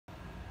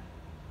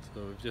So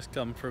we've just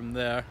come from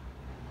there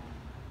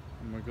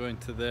and we're going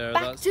to there.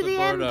 Back That's to the the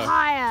border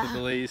Empire. to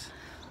Belize.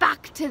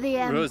 Back to the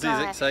Empire. Rosie's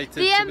excited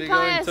the to be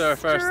going to our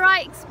first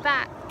strikes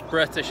back.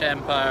 British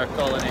Empire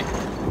colony.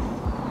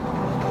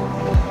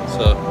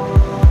 So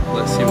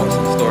let's see what's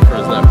in store for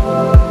us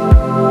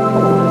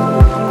there.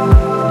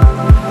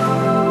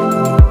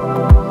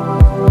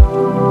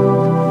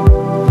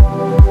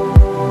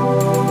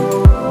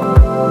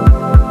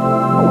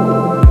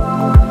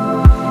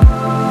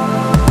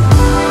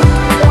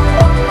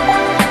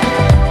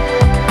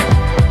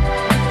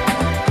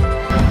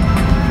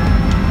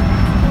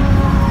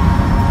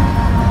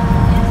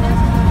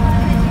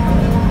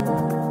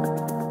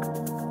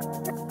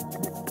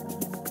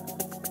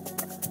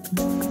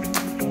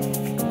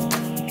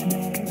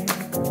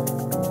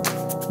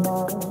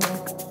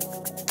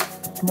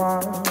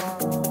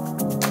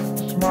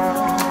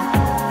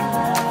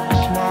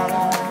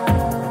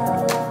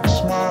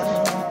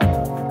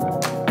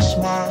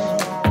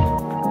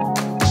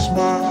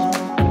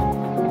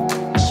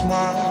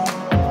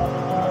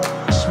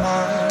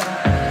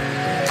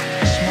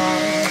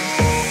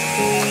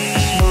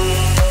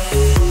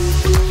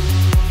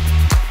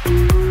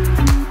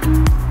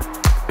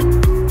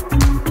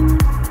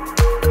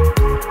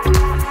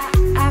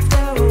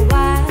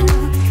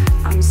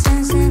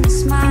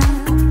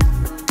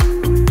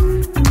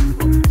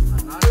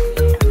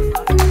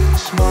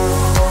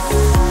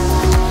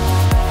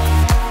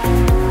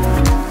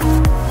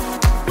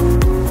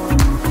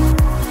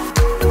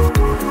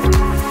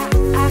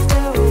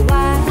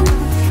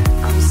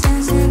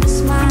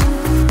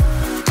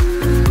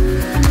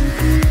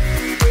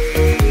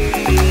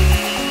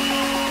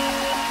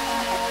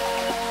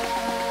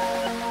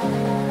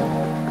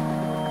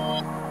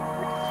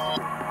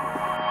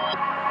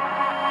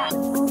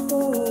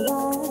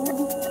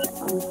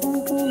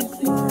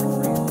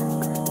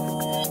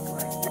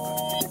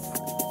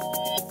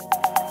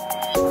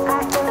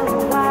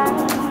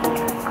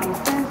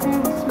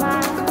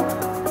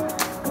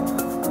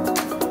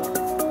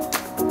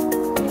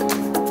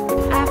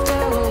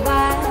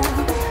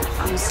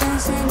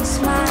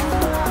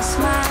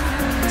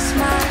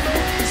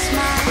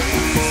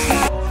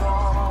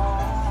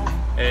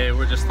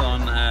 We're just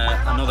on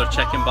another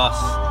chicken bus,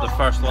 the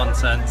first one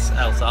since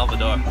El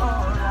Salvador,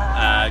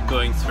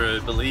 going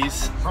through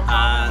Belize.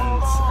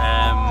 And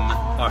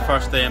our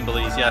first day in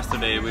Belize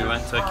yesterday, we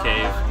went to a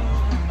cave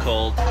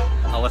called,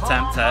 I'll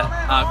attempt it,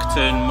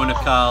 Aktun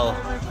Munakal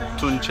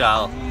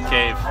Tunchal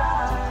Cave.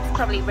 It's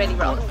probably really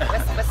wrong.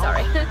 We're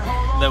sorry.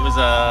 There was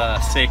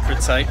a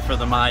sacred site for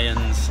the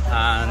Mayans,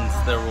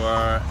 and there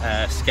were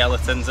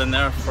skeletons in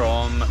there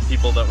from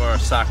people that were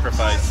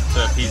sacrificed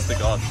to appease the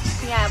gods.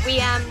 Yeah,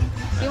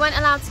 we weren't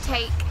allowed to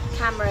take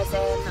cameras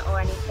in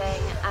or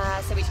anything,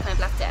 so we just kind of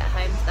left it at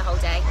home for the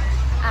whole day,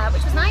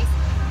 which was nice.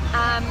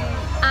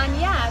 And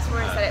yeah, as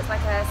Rory said, it's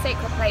like a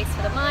sacred place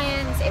for the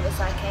Mayans. It was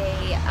like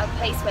a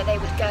place where they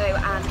would go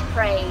and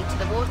pray to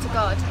the water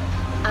god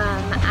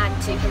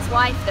and to his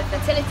wife, the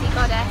fertility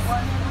goddess,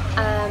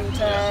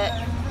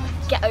 to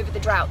get over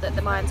the drought that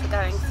the Mayans were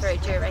going through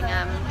during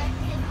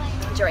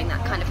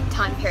that kind of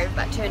time period,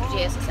 about 200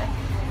 years or so.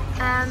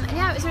 And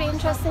yeah, it was really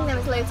interesting. There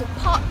was loads of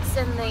pots,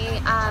 and the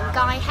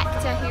guy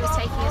Hector, who was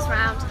taking us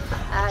around,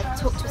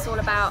 talked to us all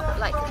about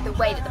like the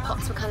way that the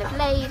pots were kind of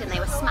laid, and they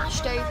were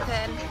smashed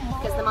open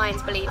because the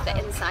Mayans believed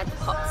that inside the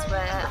pots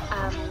were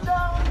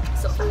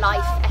sort of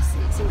life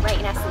essence and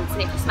rain essence,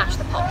 and if you smash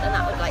the pot, then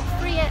that would like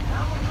free it.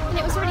 And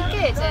it was really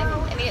good.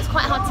 I mean, it's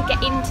quite hard to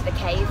get into the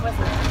cave,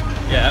 wasn't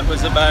it? Yeah, it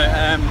was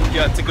about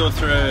you had to go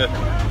through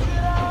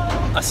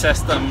a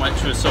system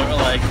which was sort of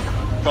like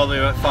probably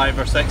about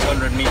 500 or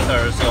 600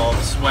 meters of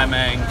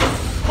swimming,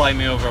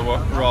 climbing over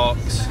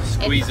rocks,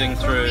 squeezing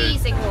through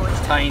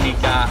tiny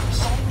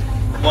gaps.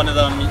 One of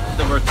them,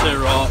 there were 2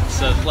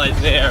 rocks like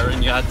there,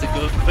 and you had to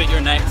go put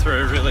your neck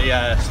through really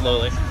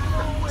slowly.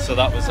 So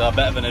that was a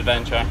bit of an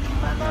adventure.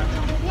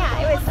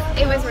 Yeah,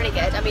 it was really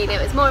good. I mean,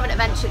 it was more of an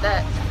adventure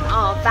that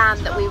our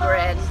van that we were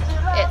in,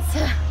 its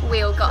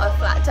wheel got a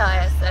flat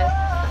tyre, so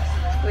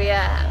we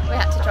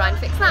had to try and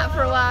fix that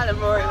for a while, and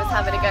Rory was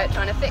having a go at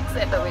trying to fix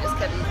it, but we just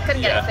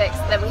couldn't get it fixed.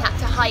 Then we had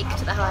to hike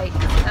to the hike.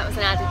 That was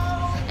an added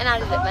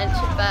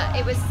adventure, but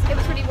it was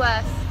really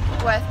worth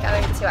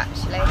going to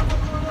actually.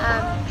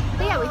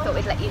 But yeah, we thought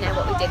we'd let you know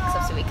what we did, because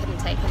obviously we couldn't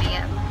take any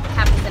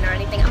cameras in or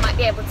anything. I might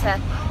be able to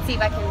see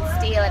if I can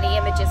steal any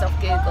images off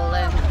Google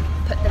and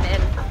put them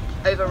in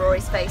over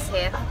Rory's face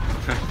here,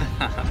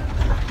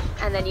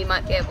 and then you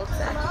might be able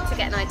to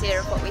get an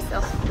idea of what we saw.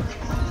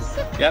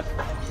 Yep.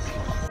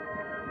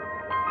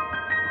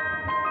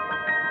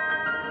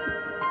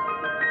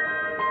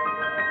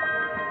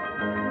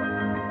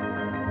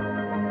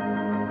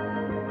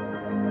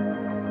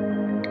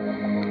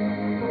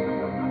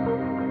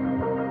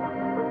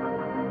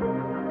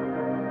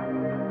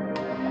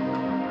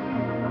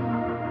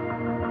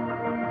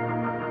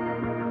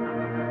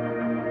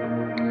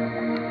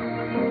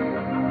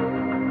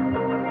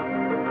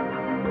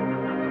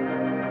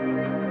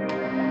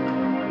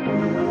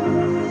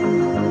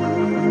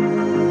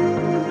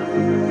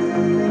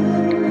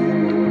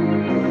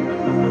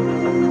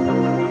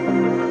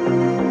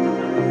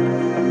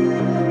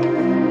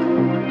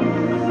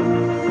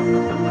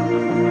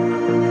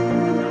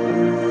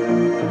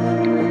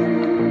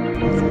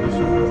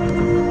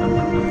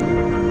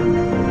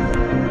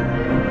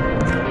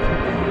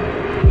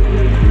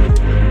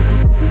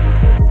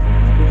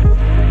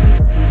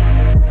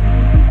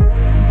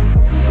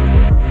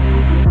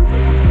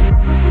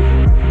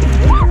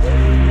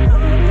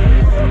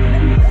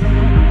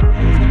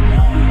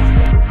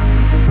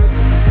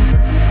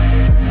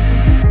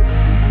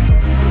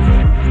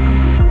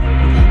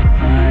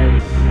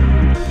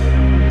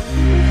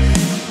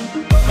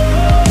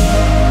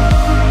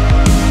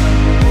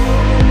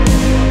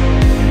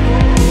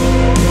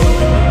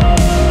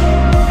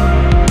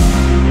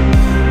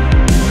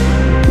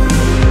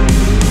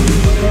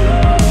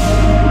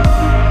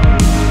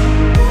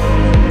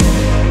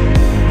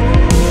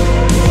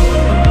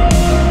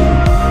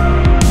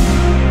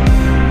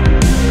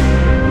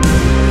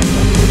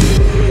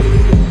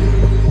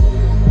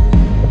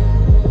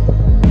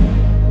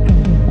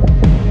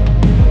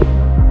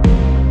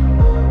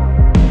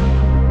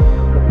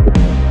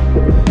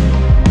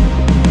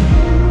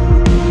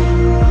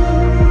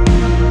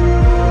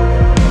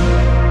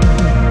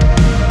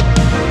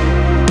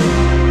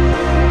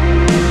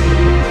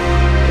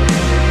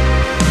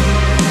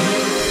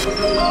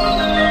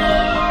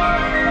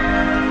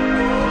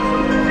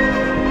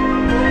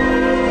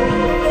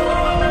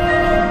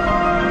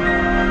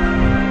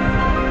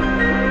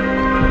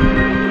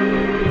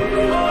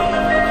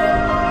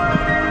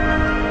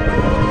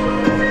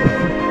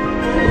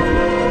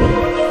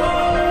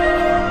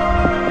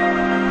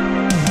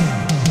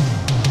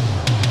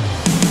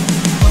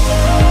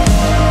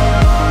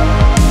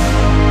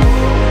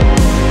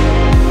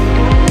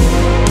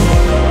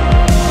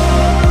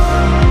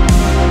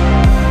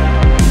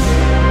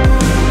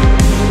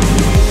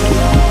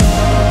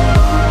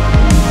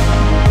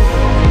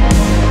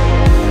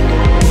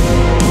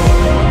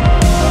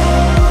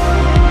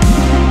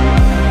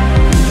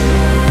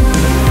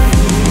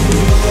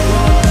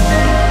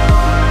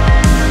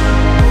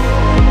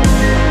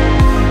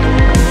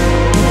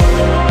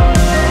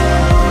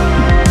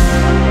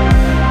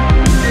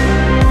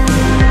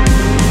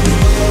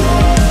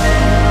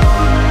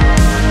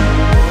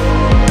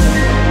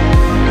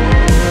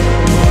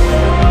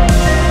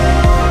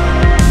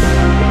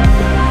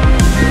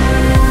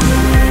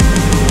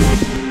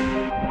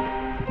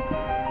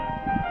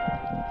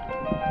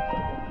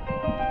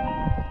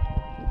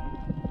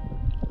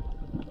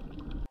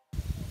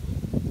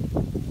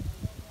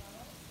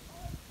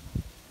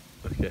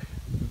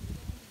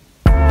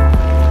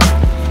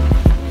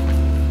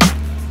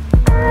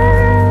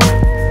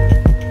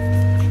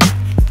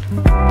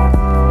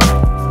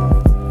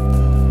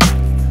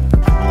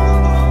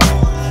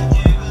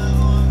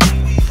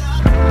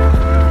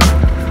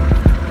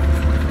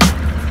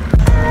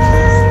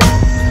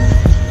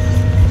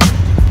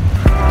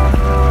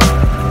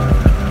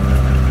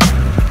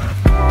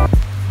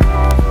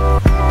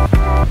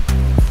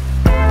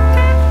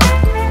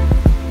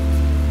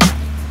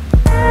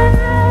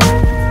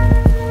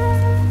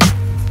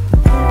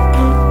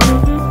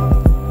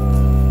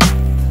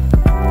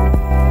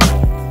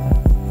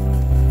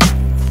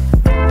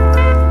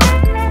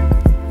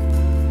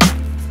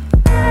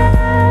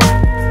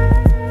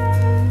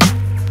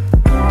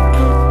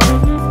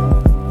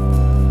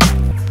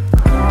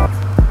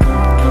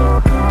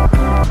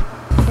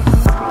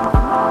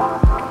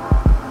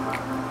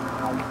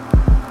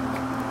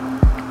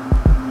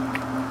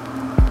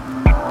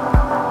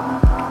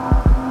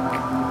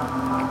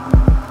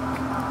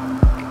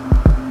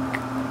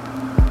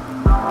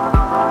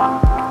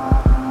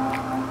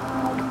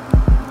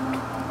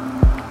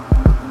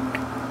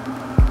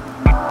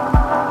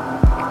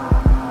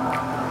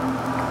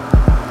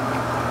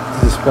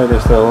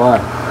 spider's still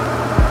alive.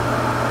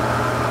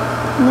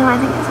 No, I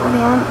think it's all the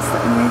ants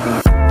that are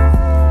moving it.